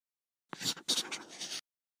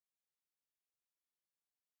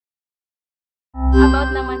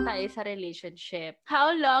About naman tayo sa relationship.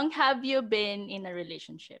 How long have you been in a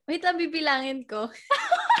relationship? Wait lang, bibilangin ko.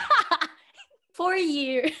 4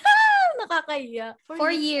 years. Nakakaya.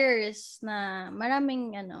 4 years na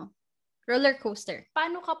maraming roller coaster.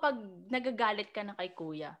 Paano kapag nagagalit ka na kay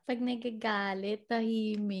kuya? Pag nagagalit,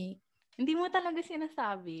 tahimik. Hindi mo talaga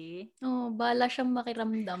sinasabi? Bala siyang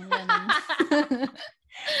makiramdam. Ganun.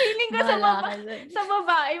 Feeling ko sa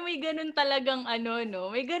babae may ganun talagang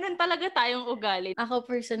may ganun talaga tayong ugali. Ako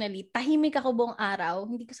personally, tahimik ako buong araw.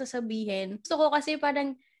 Hindi ko sasabihin. Gusto ko kasi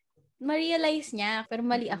parang ma-realize niya, pero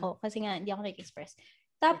mali ako kasi nga hindi ako nag-express.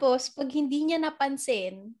 Tapos, pag hindi niya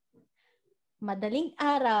napansin, madaling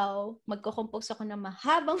araw, magko-compose ako ng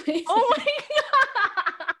mahabang message. Oh my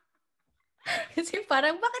God! Kasi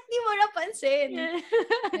parang, bakit di mo napansin?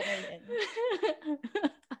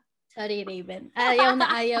 Sorry, Raven. Ayaw na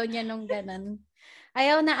ayaw niya nung ganun.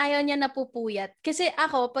 Ayaw na ayaw niya napupuyat. Kasi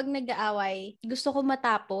ako, pag nag-aaway, gusto ko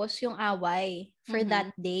matapos yung away for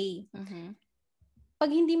that day. Pag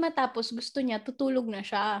hindi matapos, gusto niya, tutulog na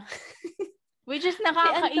siya. Which is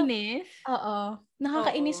nakakainis. Oo.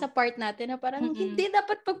 Nakakainis sa part natin na parang hindi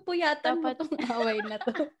dapat pagpuyatan mo tong away na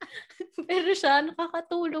to. Pero siya,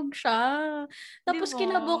 nakakatulog siya. Tapos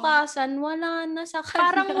kinabukasan, wala na sa kanya.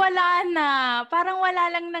 Parang wala na. Parang wala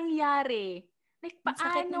lang nangyari. Like,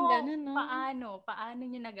 Paano? Ganun, no? Paano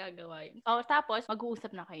niyo nagagawa yun? Tapos,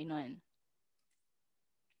 mag-uusap na kayo nun.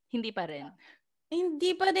 Hindi pa rin.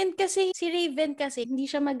 Hindi pa din kasi si Raven kasi hindi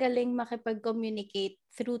siya magaling makipag-communicate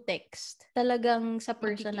through text. Talagang sa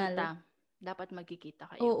personal. Dapat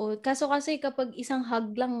magkikita kayo. Oo. Kaso kasi kapag isang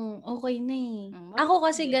hug lang, okay na eh. Ako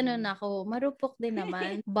kasi ganun ako. Marupok din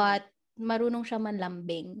naman. But marunong siya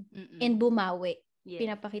manlambing. And bumawi. Yes.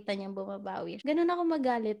 Pinapakita niyang bumabawi. Ganun ako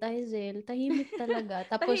magalit, Aizel. Tahimik talaga.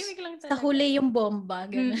 Tapos sa huli yung bomba.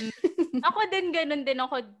 Ganun. Ako din, ganun din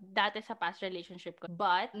ako dati sa past relationship ko.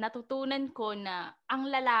 But, natutunan ko na ang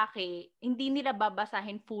lalaki, hindi nila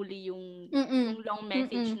babasahin fully yung long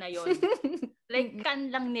message na yon. Like,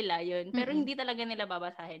 kan lang nila yun. Pero hindi talaga nila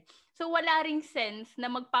babasahin. So, wala ring sense na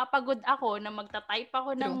magpapagod ako, na magta-type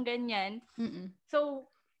ako ng ganyan. So,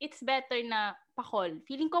 it's better na pa-call.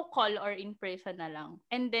 Feeling ko call or in person na lang.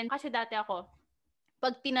 And then, kasi dati ako,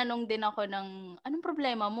 pag tinanong din ako ng, anong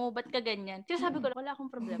problema mo? Ba't ka ganyan? Sinasabi ko, wala akong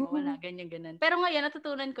problema, wala, ganyan. Pero ngayon,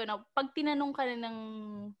 natutunan ko na, pag tinanong ka na ng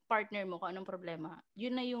partner mo kung anong problema,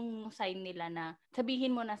 yun na yung sign nila na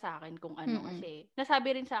sabihin mo na sa akin kung ano. Kasi,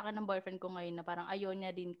 nasabi rin sa akin ng boyfriend ko ngayon na parang ayaw niya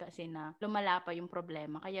din kasi na lumala pa yung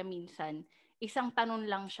problema. Kaya minsan, isang tanong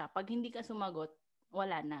lang siya. Pag hindi ka sumagot,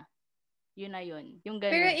 wala na. Yun na yun. Yung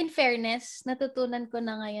ganun. Pero in fairness, natutunan ko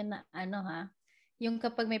na ngayon na yung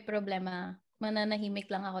kapag may problema, mananahimik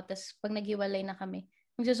lang ako. Tapos pag naghiwalay na kami,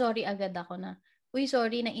 magsasorry agad ako na, uy,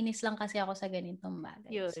 sorry, nainis lang kasi ako sa ganitong bagay.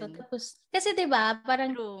 Yun. So tapos, kasi diba,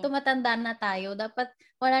 parang tumatanda na tayo. Dapat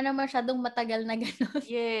wala na masyadong matagal na gano'n.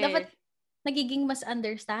 Yes. Dapat nagiging mas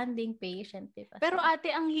understanding, patient, diba? Pero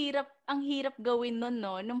ate, ang hirap gawin nun,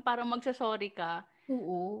 no? Nung parang magsasorry ka.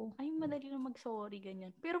 Oo. Ay, madali lang mag-sorry,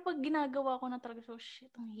 ganyan. Pero pag ginagawa ko na talaga, so shit,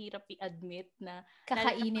 ang hirap i-admit na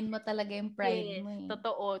kakainin mo talaga yung pride mo eh.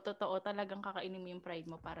 Totoo. Talagang kakainin mo yung pride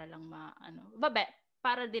mo para lang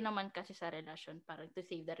para din naman kasi sa relasyon, para to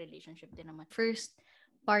save the relationship din naman. First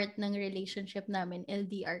part ng relationship namin,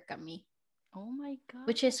 LDR kami. Oh my God.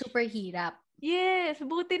 Which is super hirap. Yes,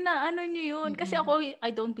 buti na nyo yun. Kasi ako, I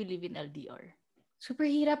don't believe in LDR. Super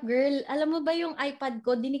hirap, girl. Alam mo ba yung iPad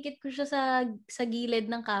ko, dinikit ko siya sa gilid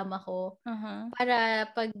ng kama ko. Para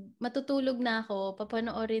pag matutulog na ako,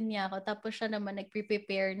 papanoorin niya ako. Tapos siya naman,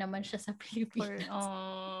 nagpre-prepare naman siya sa Pilipinas.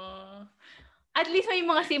 At least may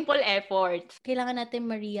mga simple efforts. Kailangan natin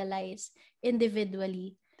ma-realize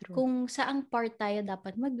individually kung saang part tayo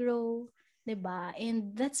dapat mag-grow. Diba?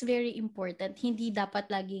 And that's very important. Hindi dapat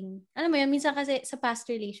laging, alam mo yun, minsan kasi sa past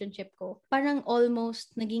relationship ko, parang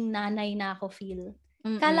almost naging nanay na ako feel.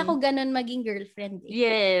 Kala ko ganun maging girlfriend eh.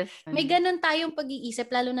 Yes. May ganun tayong pag-iisip,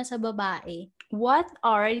 lalo na sa babae. What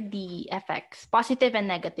are the effects, positive and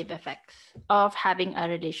negative effects, of having a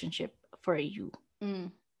relationship for you?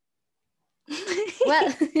 Well,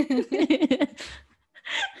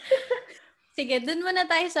 sige, dun muna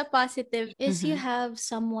tayo sa positive is you have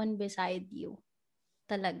someone beside you.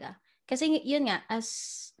 Talaga. Kasi yun nga, as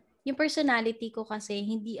yung personality ko kasi,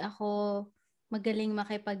 hindi ako magaling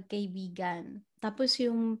makipagkaibigan. Tapos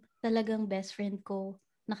yung talagang best friend ko,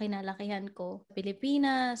 na kinalakihan ko,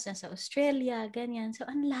 Pilipinas, nasa Australia, ganyan. So,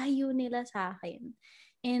 ang layo nila sa akin.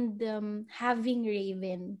 And having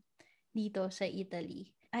Raven dito sa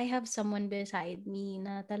Italy, I have someone beside me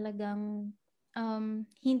na talagang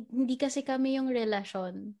hindi kasi kami yung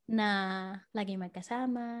relasyon na lagi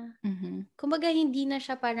magkasama. Kumbaga, hindi na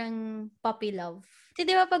siya parang puppy love. Kasi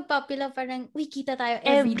di ba pag puppy love, parang, kita tayo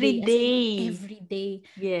every day. Every day.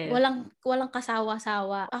 Yes. Walang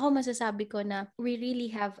kasawa-sawa. Ako masasabi ko na we really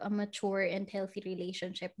have a mature and healthy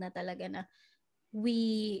relationship na talaga na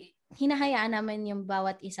hinahayaan naman yung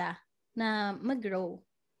bawat isa na mag-grow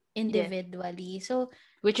individually. Yes. So,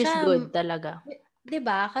 which is good talaga. Di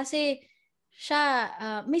ba? Kasi siya,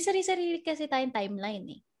 may sarili-sarili kasi tayong timeline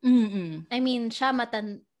eh. I mean, siya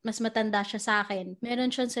mas matanda siya sa akin.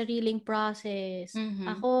 Meron siyang sariling process.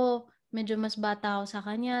 Ako, medyo mas bata ako sa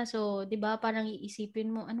kanya. So, 'di ba, parang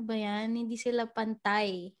iisipin mo, ano ba 'yan? Hindi sila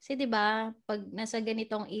pantay. Kasi 'di ba, pag nasa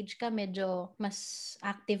ganitong age ka, medyo mas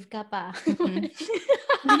active ka pa.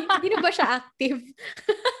 Hindi na ba siya active?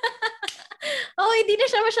 Hindi na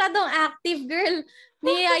siya masyadong active, girl.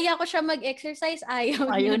 Niyaya ko siya mag-exercise.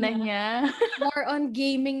 Ayaw na niya. More on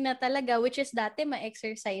gaming na talaga, which is dati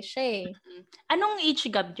ma-exercise siya eh. Anong age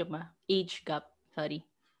gap nyo ma? Age gap, sorry.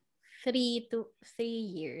 3 to 3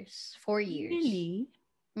 years. 4 years. Really?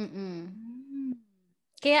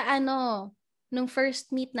 Kaya nung first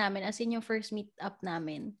meet namin, as in yung first meet up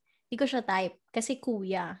namin, di ko siya type. Kasi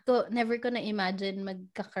kuya. Never ko na-imagine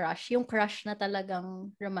magka-crush. Yung crush na talagang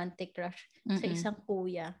romantic crush sa isang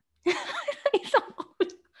kuya. Isang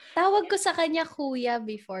kuya. Tawag ko sa kanya kuya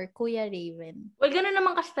before. Kuya Raven. Well, gano'n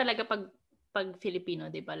naman kasi talaga pag Filipino,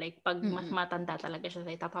 di ba? Like, pag mas matanda talaga siya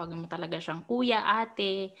sa'yo, tatawagin mo talaga siyang kuya,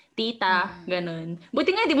 ate, tita, gano'n.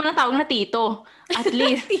 Buti nga, di mo natawag na tito. At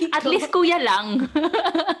least, at least kuya lang.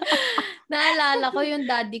 Naalala ko yung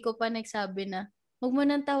daddy ko pa nagsabi na, huwag mo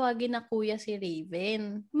nang tawagin na kuya si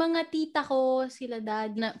Raven. Mga tita ko, sila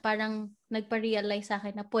dad, na parang nagpa-realize sa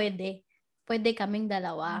akin na pwede kaming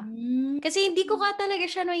dalawa. Kasi hindi ko talaga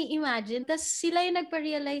siya na-imagine. Tapos sila yung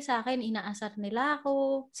nagpa-realize sa akin, inaasar nila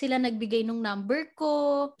ako. Sila nagbigay nung number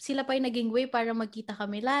ko. Sila pa yung naging way para magkita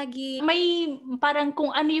kami lagi. May parang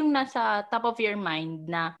kung ano yung nasa top of your mind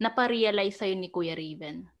na napa-realize sa'yo ni Kuya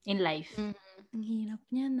Raven in life. Ang hirap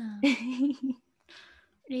niya na.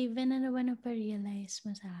 Raven, ano ba napa-realize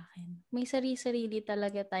mo sa akin? May sarili-sarili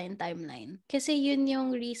talaga tayong timeline. Kasi yun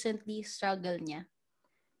yung recently struggle niya.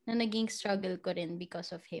 Na naging struggle ko rin because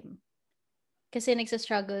of him. Kasi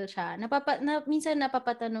nagsa-struggle siya. Minsan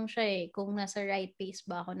napapatanong siya kung nasa right pace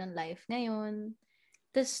ba ako ng life ngayon.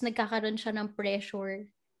 Tapos nagkakaroon siya ng pressure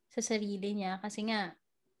sa sarili niya kasi nga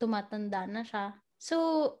tumatanda na siya. So,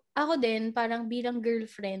 ako din, parang bilang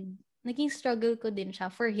girlfriend, naging struggle ko din siya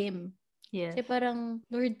for him. Yes. Kasi parang,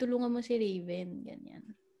 Lord, tulungan mo si Raven.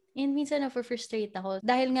 Ganyan. And minsan na-frustrate ako.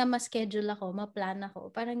 Dahil nga ma-schedule ako, ma-plan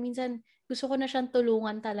ako. Parang minsan, gusto ko na siyang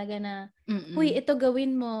tulungan talaga na, uy, ito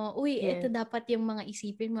gawin mo. Uy, ito dapat yung mga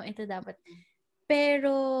isipin mo. Ito dapat.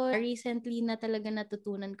 Pero, recently na talaga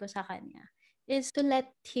natutunan ko sa kanya is to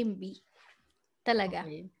let him be. Talaga.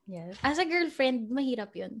 Okay. Yes. As a girlfriend,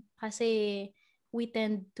 mahirap yun. Kasi, we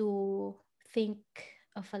tend to think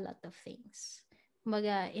of a lot of things.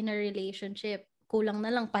 Kumbaga, in a relationship, kulang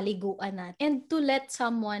na lang paliguan natin. And to let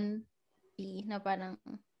someone be, na parang,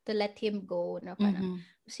 to let him go, na parang,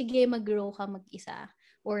 sige, mag-grow ka mag-isa.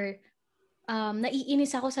 Or,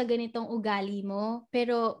 naiinis ako sa ganitong ugali mo,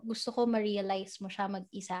 pero gusto ko ma-realize mo siya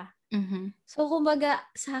mag-isa. So, kumbaga,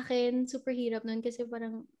 sa akin, super hirap nun kasi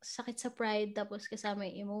parang sakit sa pride, tapos kasama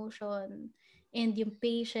yung emotion, and yung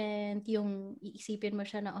patient, yung iisipin mo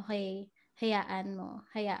siya na, okay, hayaan mo.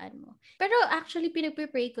 Pero actually,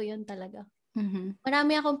 pinagpipray ko yun talaga.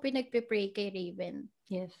 Marami akong pinagpipray kay Raven.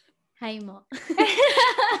 Yes. Hi mo.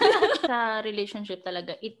 Sa relationship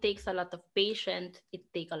talaga, it takes a lot of patience, it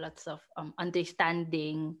takes a lot of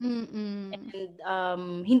understanding, and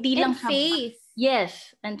hindi lang faith.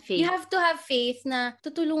 Yes, and faith. You have to have faith na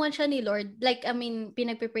tutulungan siya ni Lord. Like,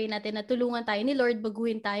 pinagpipray natin na tulungan tayo ni Lord,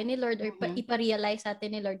 baguhin tayo ni Lord, or ipa-realize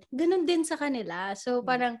natin ni Lord. Ganun din sa kanila. So,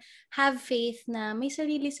 parang have faith na may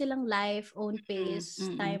sarili silang life, own pace,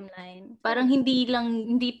 timeline. Parang hindi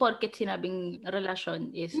porket sinabing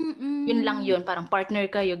relasyon is, yun lang yun. Parang partner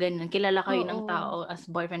kayo, ganun. Kilala kayo ng tao as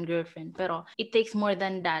boyfriend, girlfriend. Pero it takes more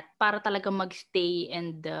than that para talaga magstay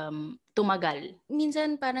and tumagal.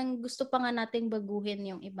 Minsan parang gusto pa nga nating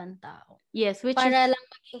baguhin yung ibang tao. Yes, para lang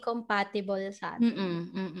maging compatible sa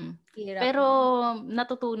atin. Pero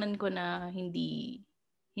natutunan ko na hindi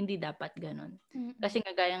dapat ganun. Kasi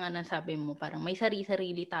nga gaya nga ng sabi mo, parang may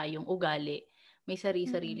sarili-sarili tayong ugali, may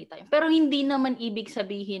sarili-sarili tayong. Pero hindi naman ibig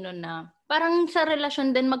sabihin nun na parang sa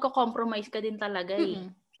relasyon din magko-compromise ka din talaga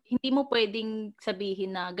eh. Hindi mo pwedeng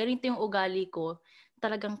sabihin na ganito yung ugali ko,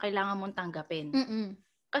 talagang kailangan mong tanggapin.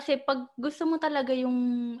 Kasi pag gusto mo talaga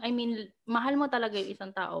mahal mo talaga yung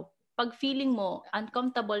isang tao, pag feeling mo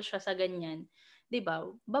uncomfortable siya sa ganyan, 'di ba?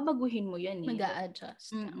 Babaguhin mo 'yan eh.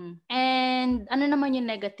 Mag-a-adjust. And ano naman yung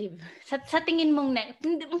negative? Sa tingin mong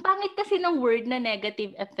ang pangit kasi ng word na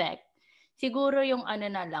negative effect. Siguro yung ano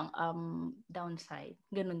na lang downside.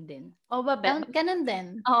 Ganun din. O ba? Ganun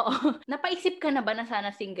din. Oo. Napaisip ka na ba na sana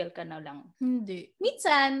single ka na lang? Hindi.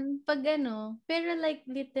 Minsan pag pero like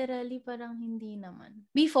literally parang hindi naman.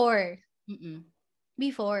 Before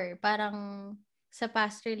parang sa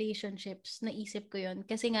past relationships naisip ko yon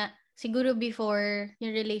kasi nga siguro before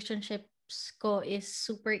yung relationships ko is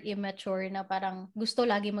super immature na parang gusto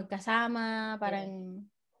lagi magkasama, parang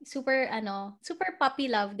super puppy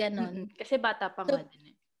love ganon. Kasi bata pa nga din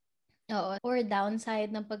eh. Oo. Or downside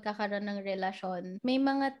ng pagkakaroon ng relasyon, may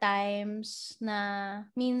mga times na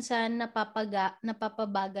minsan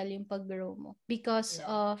napapabagal yung pag-grow mo because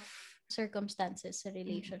of circumstances sa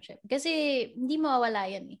relationship. Kasi hindi mawawala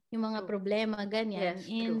yan eh. Yung mga problema, ganyan. Yes,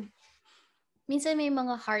 and minsan may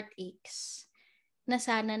mga heartaches na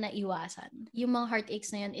sana naiwasan. Yung mga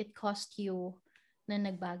heartaches na yan, it cost you na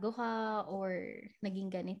nagbago ka or naging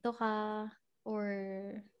ganito ka or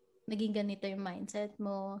naging ganito yung mindset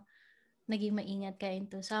mo, naging maingat ka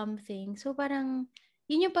into something. So parang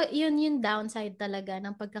yun yung downside talaga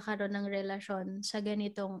ng pagkakaroon ng relasyon sa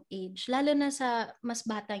ganitong age. Lalo na sa mas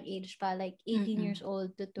batang age pa, like 18 years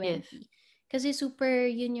old to 20. Yes. Kasi super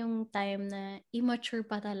yun yung time na immature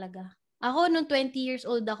pa talaga. Ako, nung 20 years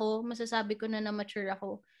old ako, masasabi ko na mature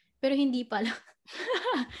ako. Pero hindi pala.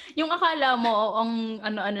 Yung akala mo, ang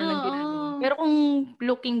ano-ano nang ginagawa. Pero kung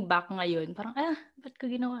looking back ngayon, parang, ba't ko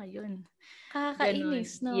ginawa yun?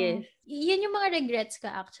 Kakainis, no? Yes. Yan yung mga regrets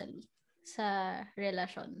ka actually sa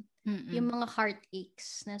relasyon. Yung mga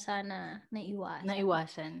heartaches na sana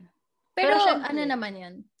naiwasan. Pero syempre, naman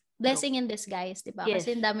yun? Blessing in disguise, di ba? Yes.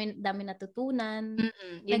 Kasi dami natutunan,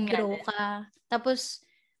 nag-grow ka. Tapos,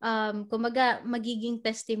 kumaga, magiging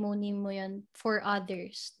testimony mo yun for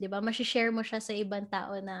others. Di ba? Masishare mo siya sa ibang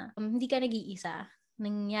tao na hindi ka nag-iisa.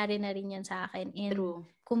 Nangyari na rin yan sa akin. And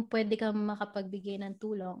kung pwede ka makapagbigay ng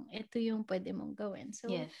tulong, ito yung pwede mong gawin. So,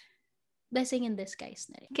 blessing in disguise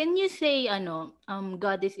na rin. Can you say,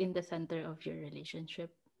 God is in the center of your relationship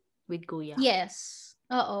with Kuya? Yes.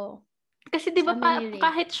 Oo. Kasi di ba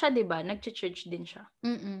kahit siya, di ba, nag-church din siya.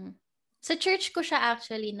 Sa church ko siya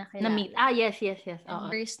actually nakilala. Na-meet. Yes.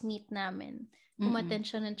 First meet namin. Umattend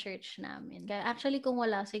siya ng church namin. Kaya actually kung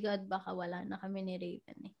wala si God, baka wala na kami ni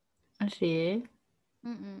Raven eh. Kasi?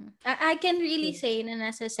 I can really say na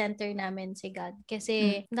nasa center namin si God.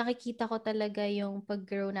 Kasi nakikita ko talaga yung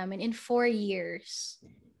pag-grow namin in 4 years.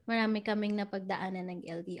 Marami kaming napagdaanan ng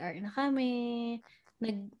LDR na kami.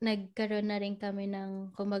 Nagkaroon na rin kami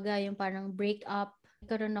ng, kumaga, yung parang break-up.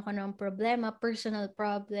 Nagkaroon ako ng problema, personal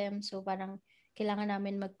problem. So, parang kailangan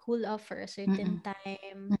namin mag-cool off for a certain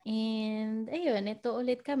time. And, ayun, ito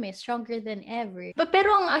ulit kami. Stronger than ever. Pero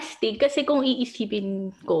ang astig, kasi kung iisipin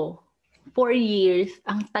ko, 4 years,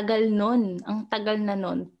 ang tagal nun. Ang tagal na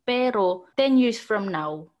nun. Pero, 10 years from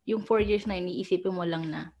now, yung 4 years na iniisipin mo lang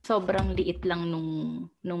na sobrang liit lang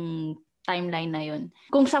nung timeline na yon.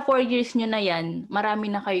 Kung sa 4 years nyo na yan, marami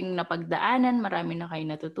na kayong napagdaanan, marami na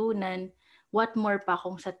kayong natutunan. What more pa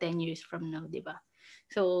kung sa 10 years from now, di ba?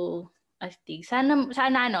 So, astig. Sana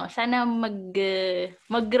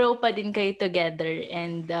mag-grow pa din kayo together.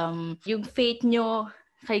 And yung faith nyo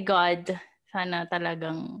kay God, sana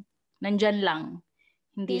talagang nandyan lang.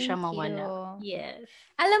 Hindi siya mawala. Yes.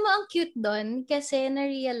 Alam mo, ang cute doon kasi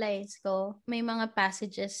na-realize ko, may mga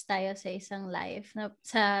passages tayo sa isang life, na,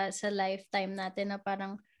 sa lifetime natin na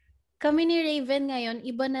parang, kami ni Raven ngayon,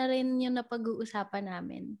 iba na rin yung napag-uusapan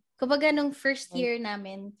namin. Kumbaga, nung first year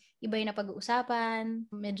namin, iba yung napag-uusapan,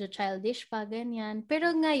 medyo childish pa, ganyan.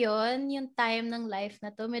 Pero ngayon, yung time ng life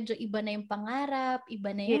na to, medyo iba na yung pangarap,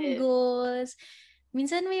 iba na yung goals.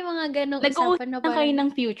 Minsan may mga ganong usapan na parang... kayo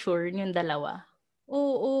ng future, yung dalawa.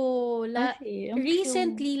 Oo.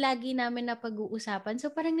 Recently, lagi namin napag-uusapan.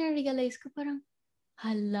 So, parang na-realize ko, parang,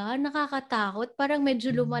 hala, nakakatakot. Parang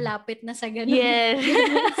medyo lumalapit na sa ganun. Yes.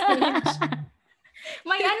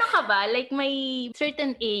 May ano ka ba? Like, may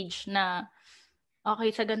certain age na,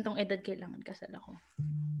 okay, sa gantong edad kailangan kasal ako.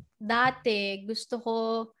 Dati, gusto ko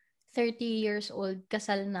 30 years old,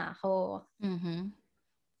 kasal na ako.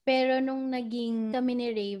 Pero nung naging kami ni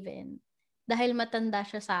Raven, dahil matanda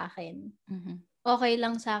siya sa akin, okay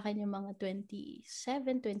lang sa akin yung mga 27,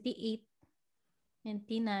 28,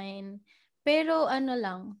 29. Pero ano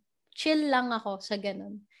lang, chill lang ako sa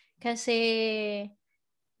ganun. Kasi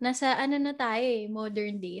nasa na tayo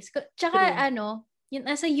modern days. Tsaka yun,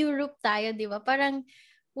 nasa Europe tayo, di ba? Parang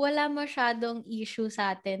wala masyadong issue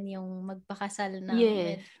sa atin yung magpakasal na.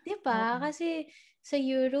 Yes. Di ba? Kasi sa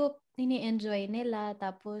Europe, ini-enjoy nila.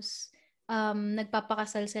 Tapos,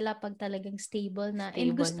 nagpapakasal sila pag talagang stable na.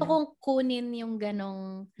 And gusto kong kunin yung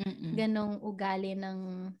ganong ugali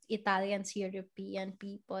ng Italians, European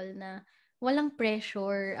people na walang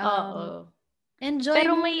pressure. Enjoy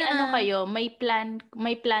Pero muna. may kayo,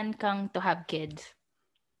 may plan kang to have kids?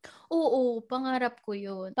 Oo, pangarap ko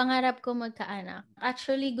yun. Pangarap ko magkaanak.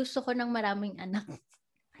 Actually, gusto ko ng maraming anak.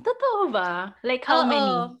 Totoo ba? Like how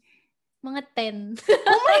many? Mga 10.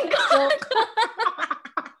 Oh my God!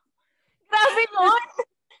 Grabe nun!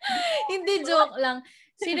 Hindi, joke lang.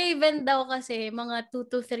 Si Raven daw kasi, mga 2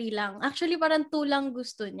 to 3 lang. Actually, parang 2 lang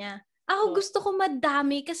gusto niya. Ako gusto ko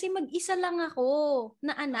madami kasi mag-isa lang ako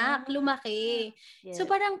na anak, lumaki. Yes. So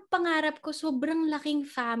parang pangarap ko, sobrang laking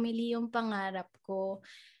family yung pangarap ko.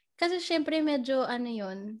 Kasi syempre medyo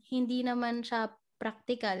yun, hindi naman siya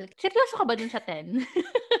practical. Seryoso ka ba dun sa 10?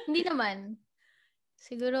 Hindi naman.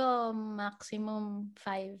 Siguro maximum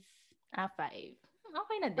 5. 5.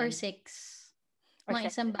 Okay na din. Or 6.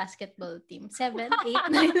 Mga isang basketball team. 7,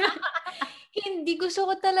 8, 9. Hindi,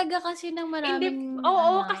 gusto ko talaga kasi ng maraming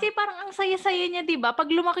kasi parang ang saya-saya niya, diba?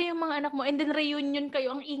 Pag lumaki yung mga anak mo and then reunion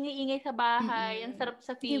kayo, ang ingay-ingay sa bahay, ang sarap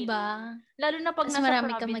sa feeling. Diba? Lalo na pag nasa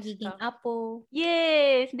marami province ka magiging apo.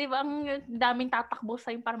 Yes! Diba? Ang daming tatakbo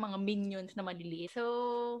sa'yo parang mga minions na maliliit.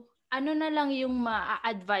 So, ano na lang yung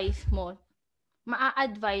ma-advise mo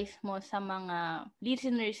sa mga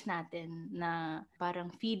listeners natin na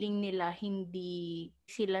parang feeling nila hindi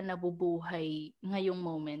sila nabubuhay ngayong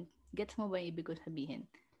moment? Gets mo ba yung ibig ko sabihin?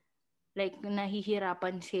 Like,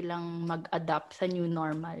 nahihirapan silang mag-adapt sa new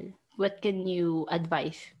normal. What can you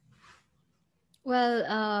advise? Well,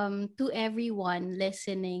 to everyone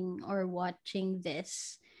listening or watching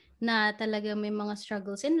this, na talaga may mga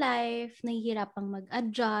struggles in life, nahihirapang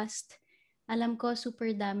mag-adjust. Alam ko,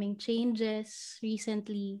 super daming changes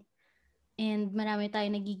recently. And marami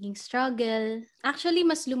tayong nagiging struggle. Actually,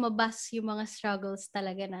 mas lumabas yung mga struggles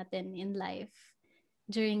talaga natin in life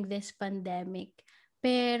during this pandemic.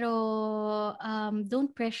 Pero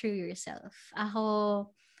don't pressure yourself.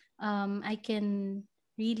 Ako, I can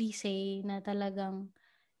really say na talagang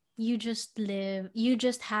you just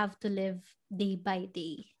have to live day by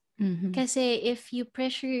day. Mm-hmm. Kasi if you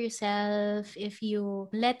pressure yourself, if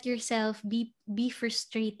you let yourself be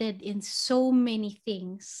frustrated in so many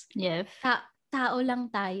things, yes. Tao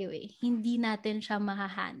lang tayo eh. Hindi natin siya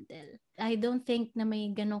mahahandle. I don't think na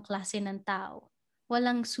may ganong klase ng tao.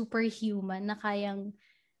 Walang superhuman na kayang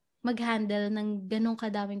mag-handle ng ganong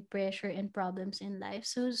kadaming pressure and problems in life.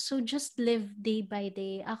 So just live day by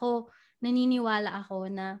day. Ako, naniniwala ako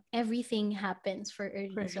na everything happens for a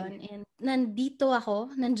reason. And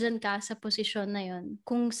nandyan ka sa posisyon na yon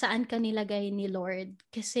kung saan ka nilagay ni Lord.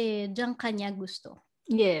 Kasi diyan ka niya gusto.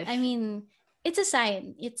 Yes. I mean, it's a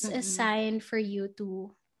sign. It's a sign for you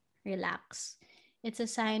to relax. It's a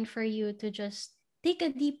sign for you to just take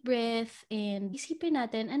a deep breath and isipin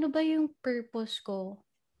natin, ano ba yung purpose ko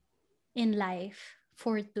in life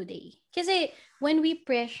for today? Kasi when we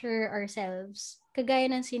pressure ourselves, kagaya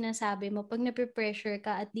ng sinasabi mo, pag nape-pressure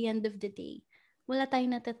ka at the end of the day, wala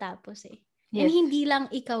tayong natatapos eh. Yes. And hindi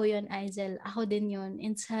lang ikaw yon, Aizel. Ako din yon.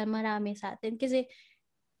 And sa marami sa atin. Kasi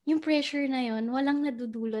yung pressure na yon, walang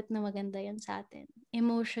nadudulot na maganda yan sa atin.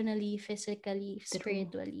 Emotionally, physically,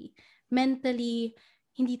 spiritually, mentally,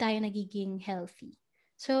 hindi tayo nagiging healthy.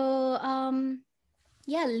 So,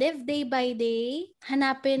 live day by day.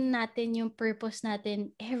 Hanapin natin yung purpose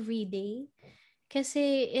natin every day.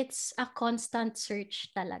 Kasi it's a constant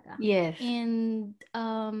search talaga. Yes. And,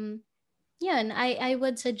 I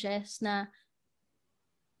would suggest na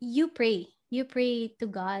you pray. You pray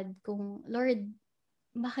to God kung, Lord,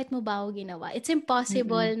 bakit mo ba ako ginawa? It's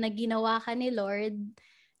impossible na ginawa ka ni Lord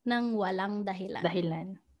nang walang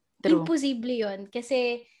dahilan. True. Imposible yun.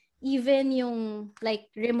 Kasi even yung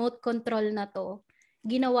like remote control na to,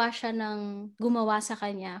 ginawa siya ng gumawa sa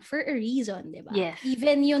kanya for a reason, di ba? Yes.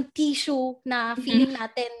 Even yung tissue na feeling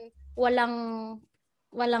natin walang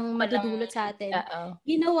madudulot sa atin,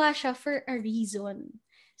 ginawa siya for a reason.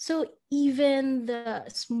 So even the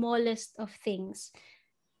smallest of things,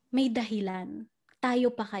 may dahilan.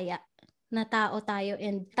 Tayo pa kaya na tao tayo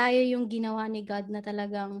and tayo yung ginawa ni God na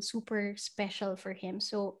talagang super special for Him.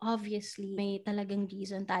 So obviously, may talagang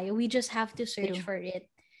reason tayo. We just have to search for it.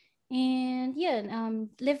 And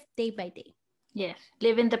live day by day. Yes,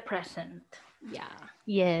 live in the present. Yeah.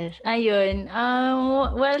 Yes, ayun.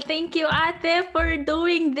 Well, thank you, ate, for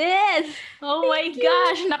doing this. Oh my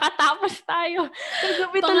gosh, nakatapos tayo.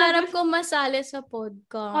 Pangarap ko masali sa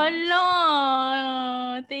podcast. Hello!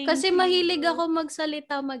 Thank Kasi you. Mahilig ako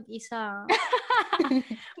magsalita mag-isa.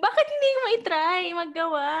 Bakit hindi mo i-try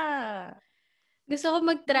maggawa? Gusto ko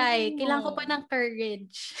mag-try. Kailangan ko pa ng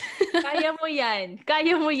courage. Kaya mo yan.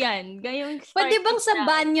 Kaya mo yan. Pwede bang sa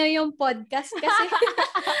banyo yung podcast? Kasi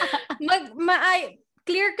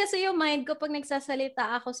clear kasi yung mind ko pag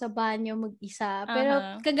nagsasalita ako sa banyo mag-isa.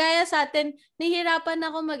 Pero kagaya sa atin, nahihirapan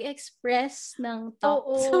ako mag-express ng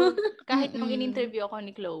thoughts. Oo. Kahit nung in-interview ako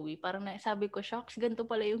ni Chloe, parang sabi ko, shocks, ganito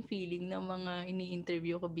pala yung feeling ng mga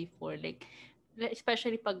ini-interview ko before. Like,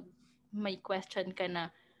 especially pag may question ka na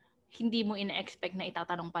hindi mo ina-expect na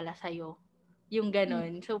itatanong pala sa'yo. Yung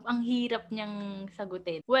ganon. So, ang hirap niyang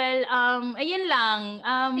sagutin. Well, ayun lang.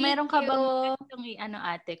 Meron ka bang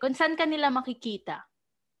ate? Kung saan ka nila makikita?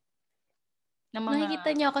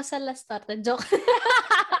 Nakikita niyo ako sa Las Tortas. Joke.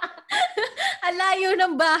 Alayo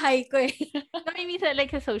ng bahay ko eh. Minsan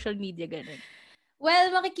like sa social media, ganun.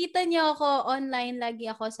 Well, makikita niyo ako online. Lagi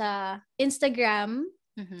ako sa Instagram.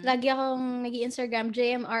 Lagi akong nag-i-Instagram,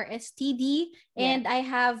 JMRSTD. And I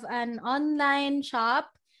have an online shop.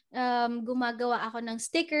 Gumagawa ako ng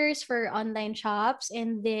stickers for online shops,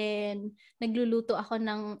 and then nagluluto ako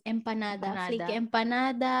ng empanada. Flake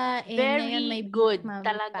empanada, and very ngayon may good.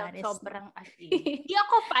 Talagang sobrang asin. Hindi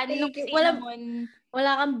ako fan nung cinnamon.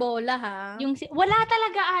 Wala kang bola, ha? Wala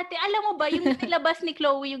talaga, ate. Alam mo ba, yung nilabas ni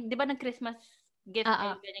Chloe, yung, di ba nag-Christmas gift,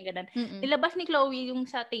 ganyan. Nilabas ni Chloe yung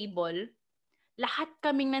sa table. Lahat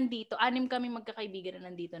kaming nandito, 6 kaming magkakaibigan na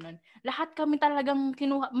nandito nun. Lahat kami talagang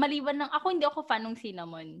kinuha, maliban ng, hindi ako fan ng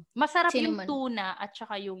cinnamon. Masarap yung tuna at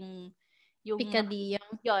saka yung picadillo.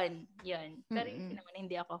 Yun. Pero yung cinnamon,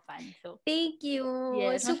 hindi ako fan. So, thank you.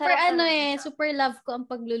 Yes, super super love ko ang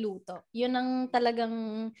pagluluto. Yun ang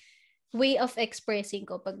talagang way of expressing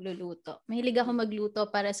ko pagluluto. Mahilig ako magluto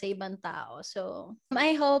para sa ibang tao. So,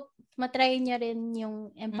 I hope matry niya rin yung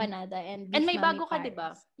empanada and beef may bago ka, Paris. Diba?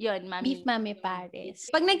 Yun, Beef Mami Paris.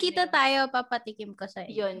 Pag nagkita tayo, papatikim ko sa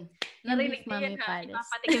iyo. Yun. Narinig beef Mami Paris.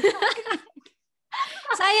 Papatikim ko.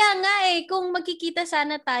 Sayang nga eh, kung magkikita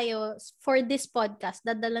sana tayo for this podcast,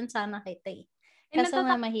 dadalan sana kita eh. Kaso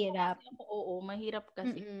nga mahirap. Oo, mahirap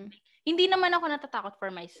kasi. Hindi naman ako natatakot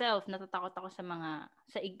for myself. Natatakot ako sa mga,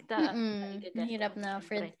 sa mahirap na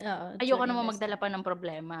friend. Ayoko naman magdala pa ng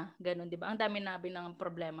problema. Ganun, di ba? Ang dami namin ng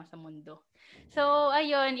problema sa mundo. So,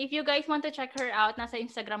 ayun. If you guys want to check her out, nasa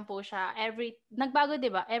Instagram po siya. Nagbago,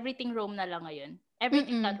 di ba? Everything Rome na lang ngayon.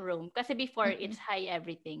 Everything.Rome. Kasi before, it's Hi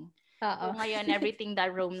Everything. So, ngayon,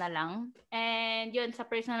 everything.Rome na lang. And yun, sa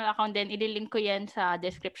personal account din, ililink ko yan sa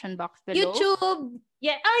description box below. YouTube!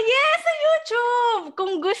 Yeah. Yes! Sa YouTube!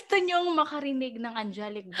 Kung gusto nyong makarinig ng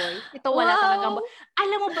angelic voice, ito wala talagang...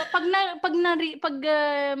 Alam mo ba, pag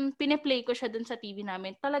pine-play ko siya dun sa TV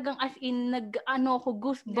namin, talagang as in,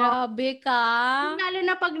 goosebumps. Grabe ka! Lalo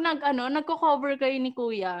na pag nagko-cover kayo ni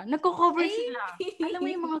Kuya. Nagko-cover sila. Alam mo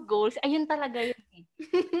yung mga goals, ayun talaga yun eh.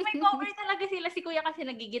 May cover talaga sila. Si Kuya kasi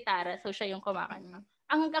nagigitara, so siya yung kumakanta.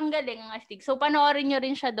 Ang galing, ang astig. So, panoorin nyo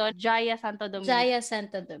rin siya doon, Jaya Santo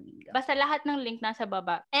Domingo. Basta lahat ng link nasa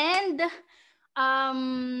baba. And,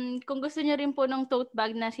 kung gusto nyo rin po ng tote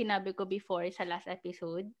bag na sinabi ko before sa last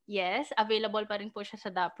episode, yes, available pa rin po siya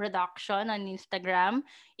sa The Production on Instagram.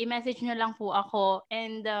 I-message nyo lang po ako.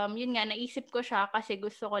 And, yun nga, naisip ko siya kasi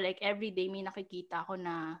gusto ko like everyday may nakikita ko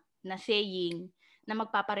na saying na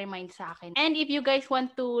magpaparemind sa akin. And if you guys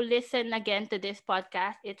want to listen again to this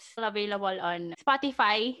podcast, it's available on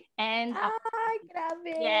Spotify and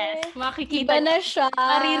grabe! Yes, makikita na siya.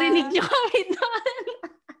 Maririnig nyo kami doon.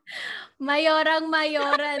 Mayora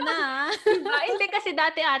na. Diba? Hindi kasi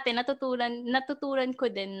dati ate, natutunan ko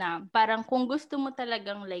din na parang kung gusto mo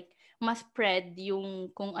talagang like ma-spread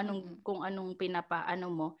yung kung anong pinapaano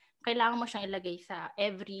mo, kailangan mo siyang ilagay sa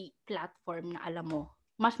every platform na alam mo.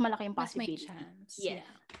 Mas malaki yung possibility. Yes. Yeah.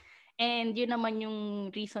 And yun naman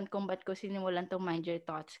yung reason kung ba't ko sinimulan tong Mind Your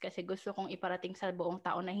Thoughts. Kasi gusto kong iparating sa buong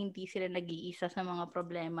tao na hindi sila nag-iisa sa mga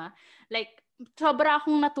problema. Like, sobra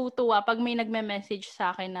akong natutuwa pag may nagme-message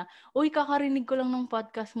sa akin na, uy, kakarinig ko lang ng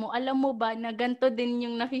podcast mo. Alam mo ba na ganito din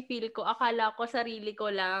yung nafe-feel ko. Akala ko sarili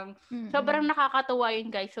ko lang. Sobrang nakakatuwa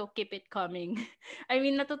yun, guys. So, keep it coming. I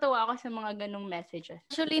mean, natutuwa ako sa mga ganong messages.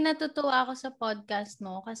 Actually, natutuwa ako sa podcast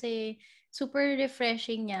mo kasi super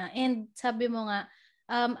refreshing niya. And sabi mo nga,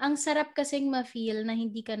 ang sarap kasing ma-feel na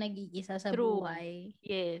hindi ka nag-iisa sa buhay.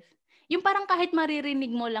 Yes. Yung parang kahit maririnig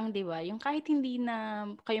mo lang, di ba? Yung kahit hindi na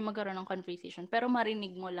kayo magkaroon ng conversation, pero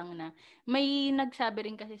marinig mo lang na may nagsabi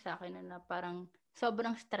rin kasi sa akin na parang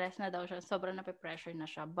sobrang stress na daw siya, sobrang nape-pressure na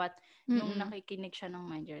siya. But nung nakikinig siya ng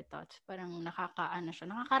Mind Your Thoughts, parang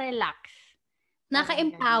nakaka-relax.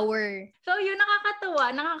 Naka-empower. So, yun,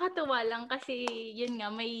 nakakatuwa lang kasi, yun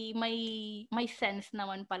nga, may sense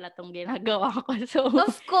naman pala tong ginagawa ko. So,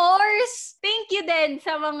 of course! Thank you din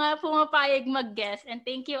sa mga pumapayag mag-guest, and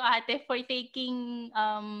thank you, ate, for taking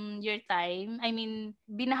your time. I mean,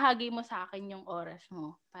 binahagi mo sa akin yung oras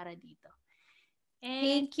mo para dito. And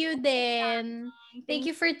thank you din. Thank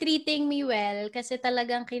you for treating me well kasi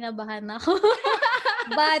talagang kinabahan ako.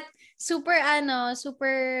 But super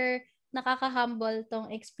nakaka-humble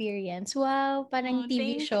tong experience. Wow, parang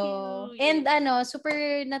TV show. You. And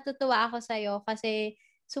super natutuwa ako sa'yo kasi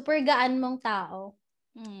super gaan mong tao.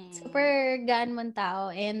 Super gaan mong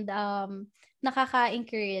tao and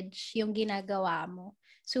nakaka-encourage yung ginagawa mo.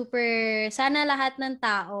 Super, sana lahat ng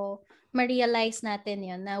tao ma-realize natin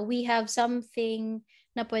yun na we have something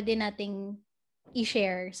na pwede nating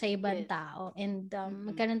i-share sa ibang tao and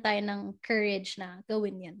magkaroon tayo ng courage na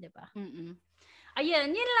gawin yan, di ba?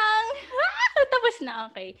 Ayan, yun lang. Tapos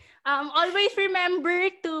na, okay. Always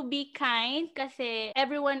remember to be kind kasi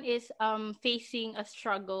everyone is facing a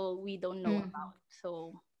struggle we don't know about.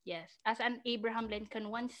 So, yes. As an Abraham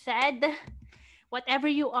Lincoln once said,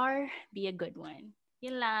 whatever you are, be a good one.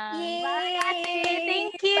 Yun lang. Yay! Bye, ate.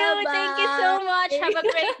 Thank you. Bye-bye. Thank you so much. Have a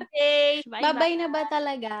great day. Bye-bye na ba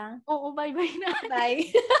talaga? Oo, bye-bye na. Bye.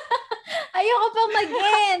 Ayoko pang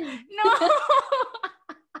mag-end. No.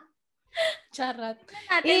 Charot.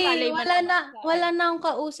 Wala na akong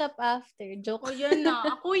kausap after. Joke. O yun na.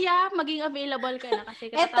 Kuya, maging available ka na kasi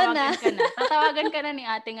tatawagan ka na ni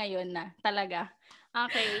ate ngayon na. Talaga.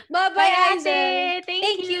 Okay. Bye-bye, ate.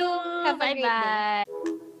 Thank you. Have a great day.